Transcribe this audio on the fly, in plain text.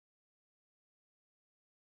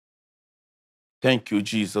Thank you,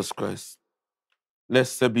 Jesus Christ.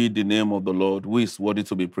 Blessed be the name of the Lord, who is worthy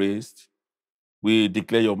to be praised. We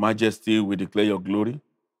declare your majesty, we declare your glory.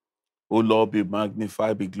 O Lord, be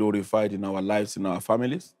magnified, be glorified in our lives, in our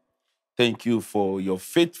families. Thank you for your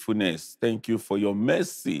faithfulness. Thank you for your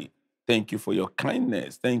mercy. Thank you for your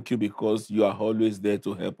kindness. Thank you because you are always there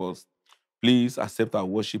to help us. Please accept our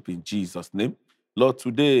worship in Jesus' name. Lord,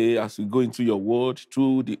 today, as we go into your word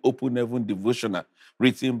through the Open Heaven devotional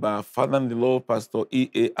written by our Father in the Lord, Pastor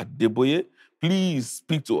E.A. Adeboye, please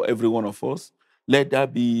speak to every one of us. Let there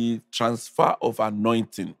be transfer of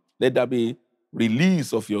anointing. Let there be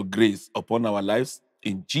release of your grace upon our lives.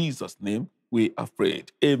 In Jesus' name, we have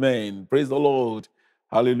prayed. Amen. Praise the Lord.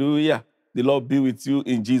 Hallelujah. The Lord be with you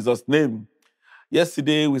in Jesus' name.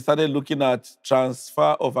 Yesterday, we started looking at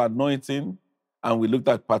transfer of anointing, and we looked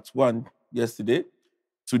at part 1 yesterday.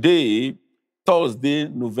 Today, Thursday,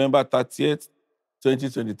 November 30th,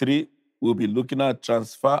 2023, we'll be looking at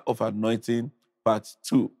transfer of anointing, part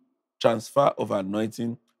 2. Transfer of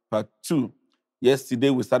anointing, part 2. Yesterday,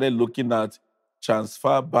 we started looking at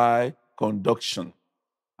transfer by conduction,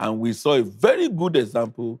 and we saw a very good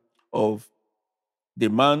example of the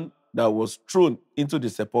man that was thrown into the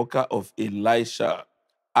sepulchre of Elisha,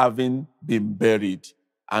 having been buried,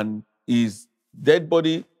 and his dead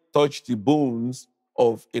body touched the bones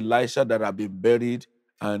of Elisha that had been buried,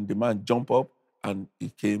 and the man jumped up and he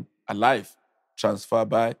came alive. Transfer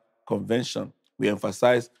by convention. We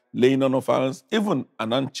emphasize laying on of hands, even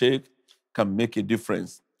an handshake can make a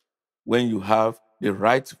difference when you have the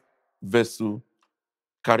right vessel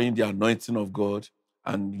carrying the anointing of God,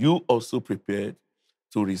 and you also prepared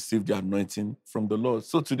to receive the anointing from the Lord.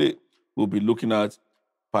 So today, we'll be looking at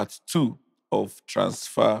part 2 of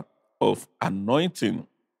transfer of anointing.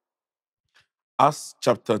 Acts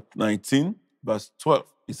chapter 19, verse 12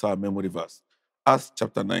 is our memory verse. Acts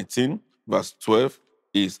chapter 19, verse 12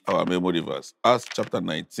 is our memory verse. Acts chapter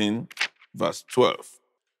 19, verse 12.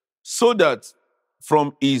 So that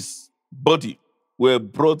from his body were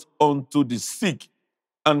brought unto the sick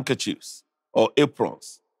handkerchiefs or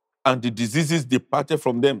aprons, and the diseases departed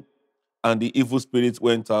from them, and the evil spirits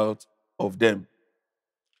went out of them.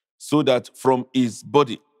 So that from his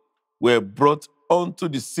body were brought unto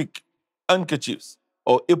the sick handkerchiefs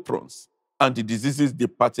or aprons, and the diseases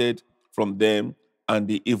departed from them, and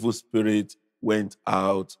the evil spirit went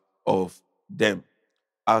out of them.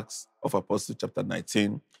 Acts of Apostles chapter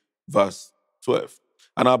 19, verse 12.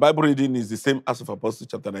 And our Bible reading is the same Acts of Apostles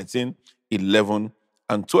chapter 19, 11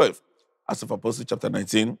 and 12. Acts of Apostles chapter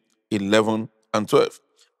 19, 11 and 12.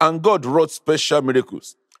 And God wrought special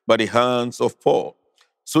miracles by the hands of Paul,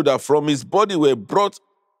 so that from his body were brought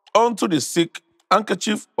unto the sick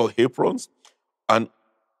handkerchief or aprons, and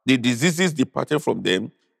the diseases departed from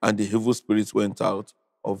them, and the evil spirits went out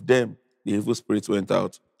of them. The evil spirits went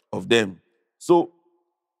out of them. So,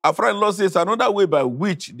 our friend Lord says another way by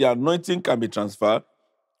which the anointing can be transferred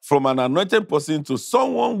from an anointed person to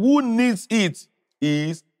someone who needs it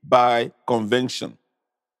is by convention.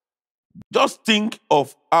 Just think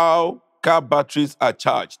of how car batteries are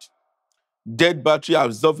charged. Dead battery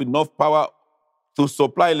absorb enough power to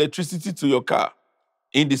supply electricity to your car.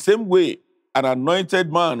 In the same way, an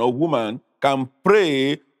anointed man or woman can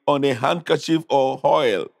pray on a handkerchief or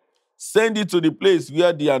oil, send it to the place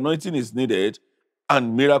where the anointing is needed,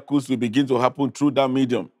 and miracles will begin to happen through that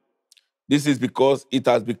medium. This is because it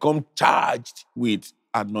has become charged with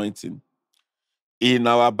anointing. In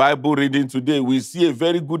our Bible reading today, we see a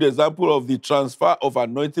very good example of the transfer of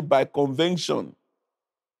anointing by convention.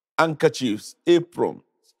 Handkerchiefs, aprons,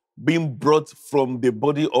 being brought from the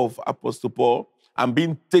body of Apostle Paul and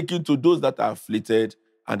being taken to those that are afflicted.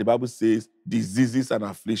 And the Bible says diseases and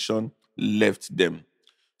affliction left them.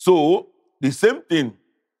 So the same thing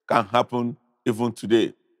can happen even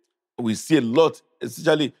today. We see a lot,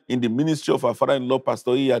 especially in the ministry of our father-in-law,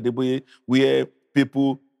 Pastor E. Adeboye, where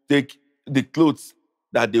people take the clothes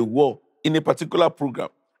that they wore in a particular program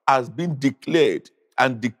has been declared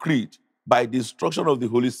and decreed by the instruction of the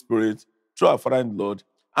Holy Spirit through our father-in-law,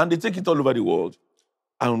 and they take it all over the world.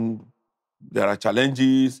 And there are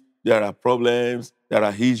challenges, there are problems, there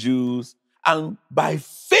are issues, and by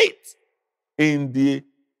faith in the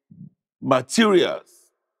materials,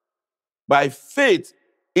 by faith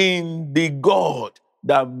in the God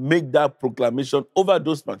that make that proclamation over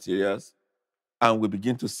those materials, and we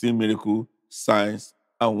begin to see miracle, signs,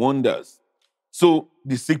 and wonders. So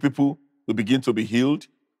the sick people will begin to be healed,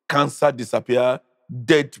 cancer disappear,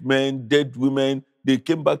 dead men, dead women, they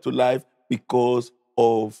came back to life because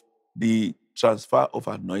of the transfer of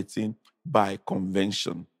anointing by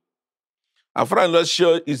convention. Our friend, let's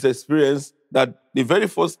share his experience that the very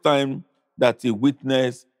first time that he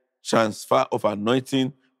witnessed transfer of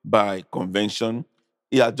anointing by convention.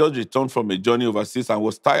 He had just returned from a journey overseas and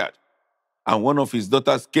was tired. And one of his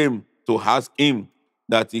daughters came to ask him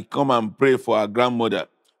that he come and pray for her grandmother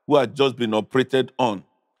who had just been operated on.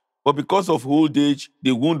 But because of old age,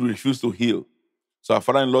 the wound refused to heal. So her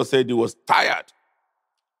father-in-law said he was tired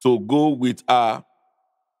to go with her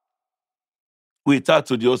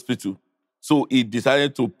to the hospital. So he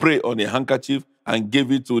decided to pray on a handkerchief and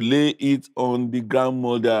gave it to lay it on the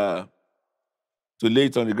grandmother. To lay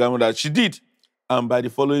it on the grandmother. She did. And by the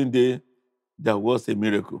following day, there was a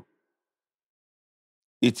miracle.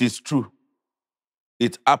 It is true.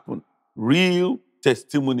 It happened. Real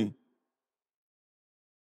testimony.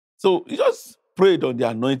 So he just prayed on the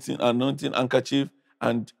anointing handkerchief,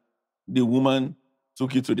 and the woman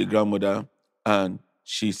took it to the grandmother, and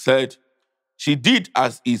she said, she did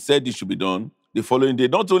as he said it should be done. The following day,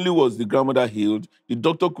 not only was the grandmother healed, the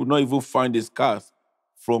doctor could not even find the scars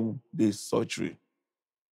from the surgery.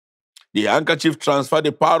 The handkerchief transferred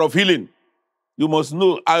the power of healing. You must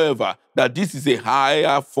know, however, that this is a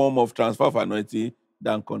higher form of transfer of anointing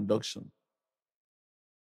than conduction.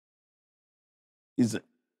 It's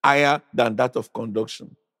higher than that of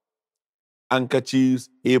conduction. Handkerchiefs,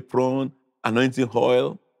 apron, anointing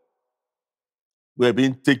oil were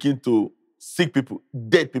being taken to sick people,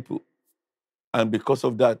 dead people. And because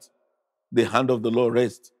of that, the hand of the Lord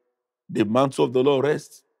rests, the mantle of the Lord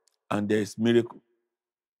rests, and there is miracle.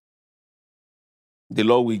 The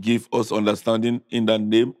Lord will give us understanding in the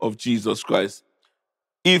name of Jesus Christ.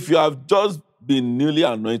 If you have just been newly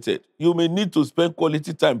anointed, you may need to spend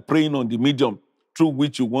quality time praying on the medium through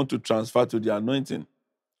which you want to transfer to the anointing.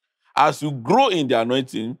 As you grow in the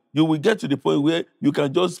anointing, you will get to the point where you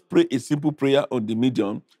can just pray a simple prayer on the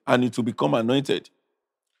medium and it will become anointed.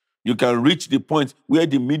 You can reach the point where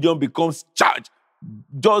the medium becomes charged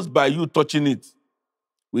just by you touching it.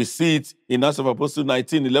 We see it in Acts of Apostles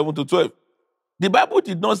 19, 11 to 12. The Bible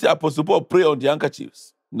did not say Apostle Paul pray on the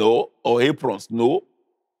handkerchiefs, no, or aprons, no.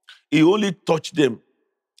 He only touched them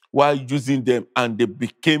while using them, and they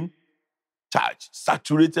became charged,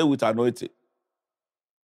 saturated with anointing.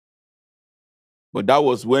 But that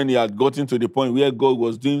was when he had gotten to the point where God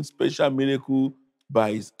was doing special miracle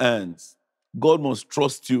by his hands. God must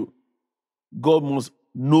trust you. God must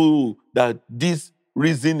know that this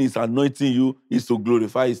reason he's anointing you is to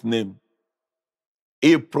glorify his name.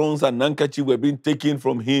 Aprons and handkerchiefs were being taken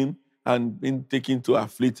from him and being taken to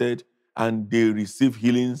afflicted, and they receive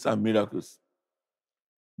healings and miracles.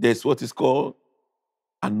 There's what is called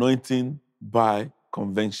anointing by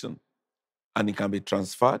convention, and it can be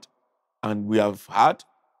transferred. And we have had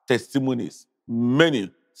testimonies,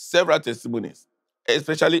 several testimonies,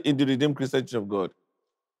 especially in the Redeemed Christian Church of God.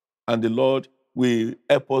 And the Lord will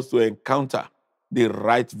help us to encounter the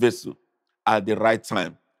right vessel at the right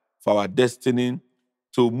time for our destiny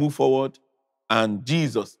to move forward and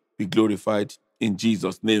Jesus be glorified in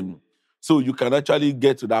Jesus' name. So you can actually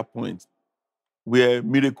get to that point where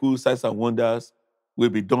miracles, signs, and wonders will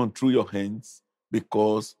be done through your hands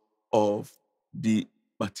because of the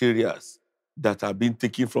materials that are being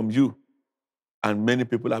taken from you. And many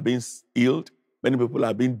people are being healed, many people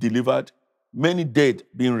are being delivered, many dead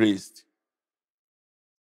being raised.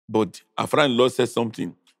 But our friend Lord said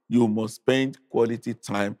something. You must spend quality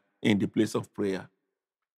time in the place of prayer.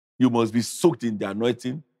 You must be soaked in the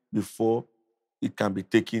anointing before it can be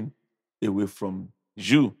taken away from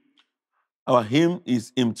you. Our hymn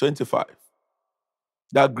is hymn 25.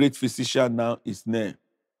 That great physician now is near.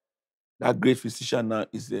 That great physician now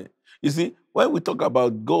is there. You see, when we talk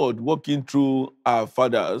about God working through our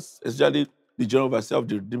fathers, especially the general overseer of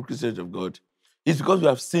the Redeemed Christian Church of God, it's because we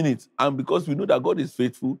have seen it and because we know that God is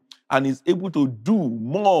faithful and is able to do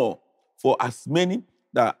more for as many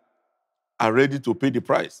that are ready to pay the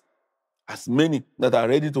price, as many that are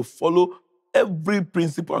ready to follow every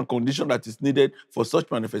principle and condition that is needed for such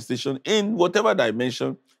manifestation in whatever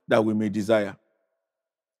dimension that we may desire.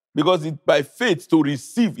 Because it's by faith, to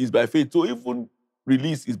receive is by faith, to even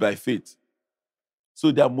release is by faith.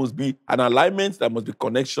 So there must be an alignment, there must be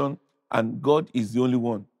connection, and God is the only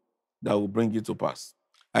one that will bring it to pass.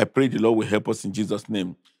 I pray the Lord will help us in Jesus'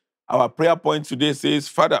 name. Our prayer point today says,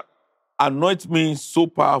 Father, anoint me so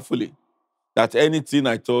powerfully that anything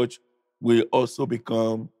I touch will also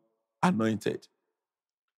become anointed.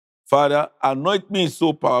 Father, anoint me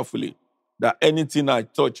so powerfully that anything I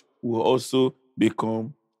touch will also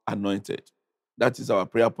become anointed. That is our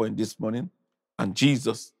prayer point this morning. And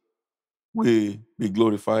Jesus will be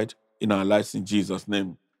glorified in our lives in Jesus'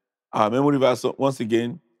 name. Our memory verse, once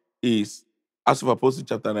again, is Acts of Apostles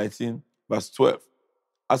chapter 19, verse 12.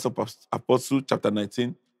 Acts of Apostles chapter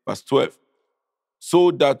 19, verse 12.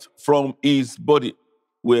 so that from his body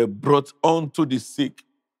were brought unto the sick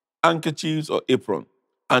handkerchiefs or apron,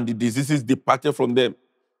 and the diseases departed from them,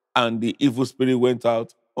 and the evil spirit went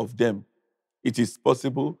out of them. It is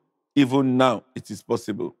possible. Even now, it is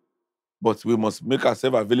possible. But we must make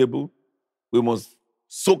ourselves available. We must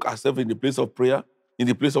soak ourselves in the place of prayer, in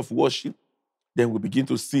the place of worship. Then we begin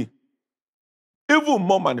to see even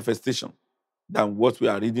more manifestation than what we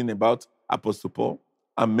are reading about Apostle Paul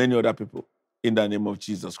and many other people in the name of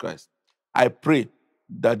Jesus Christ. I pray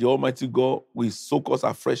that the Almighty God will soak us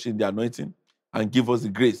afresh in the anointing and give us the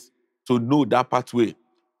grace to know that pathway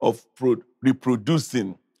of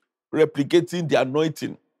reproducing, replicating the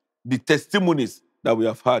anointing, the testimonies that we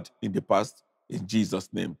have had in the past, in Jesus'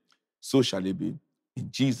 name. So shall it be. In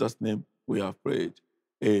Jesus' name we have prayed.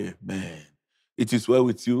 Amen. It is well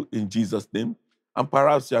with you in Jesus' name. And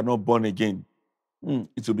perhaps you are not born again.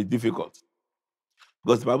 It will be difficult.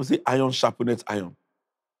 Because the Bible says, iron sharpeneth iron.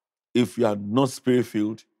 If you are not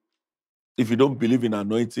spirit-filled, if you don't believe in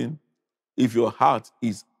anointing, if your heart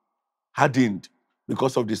is hardened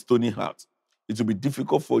because of the stony heart, it will be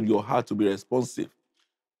difficult for your heart to be responsive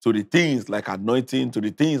to the things like anointing, to the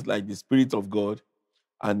things like the Spirit of God,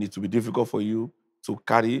 and it will be difficult for you to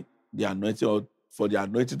carry the anointing or for the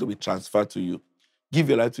anointing to be transferred to you. Give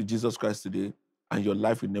your life to Jesus Christ today, and your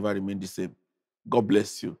life will never remain the same. God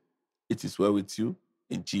bless you. It is well with you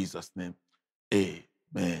in Jesus' name.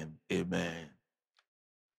 Amen. Amen.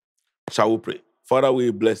 Shall we pray? Father, we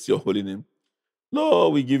bless your holy name.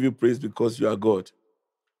 Lord, we give you praise because you are God.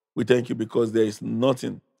 We thank you because there is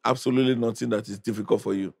nothing, absolutely nothing that is difficult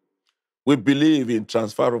for you. We believe in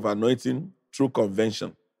transfer of anointing through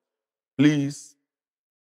convention. Please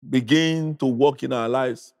begin to work in our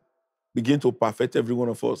lives. Begin to perfect every one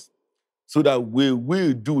of us so that we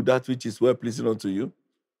will do that which is well-pleasing unto you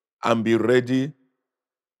and be ready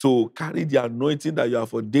to carry the anointing that you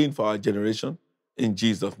have ordained for our generation in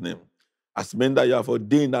Jesus' name. As men that you have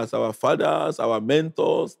ordained as our fathers, our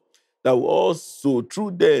mentors, that we also,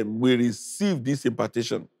 through them, we receive this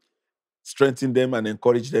impartation. Strengthen them and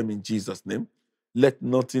encourage them in Jesus' name. Let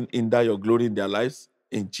nothing hinder your glory in their lives.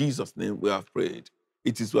 In Jesus' name, we have prayed.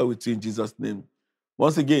 It is well with you in Jesus' name.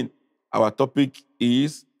 Once again, our topic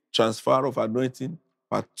is transfer of anointing,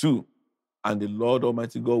 part 2. And the Lord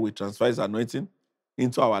Almighty God will transfer his anointing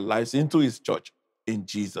into our lives, into his church, in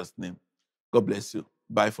Jesus' name. God bless you.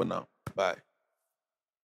 Bye for now. Bye.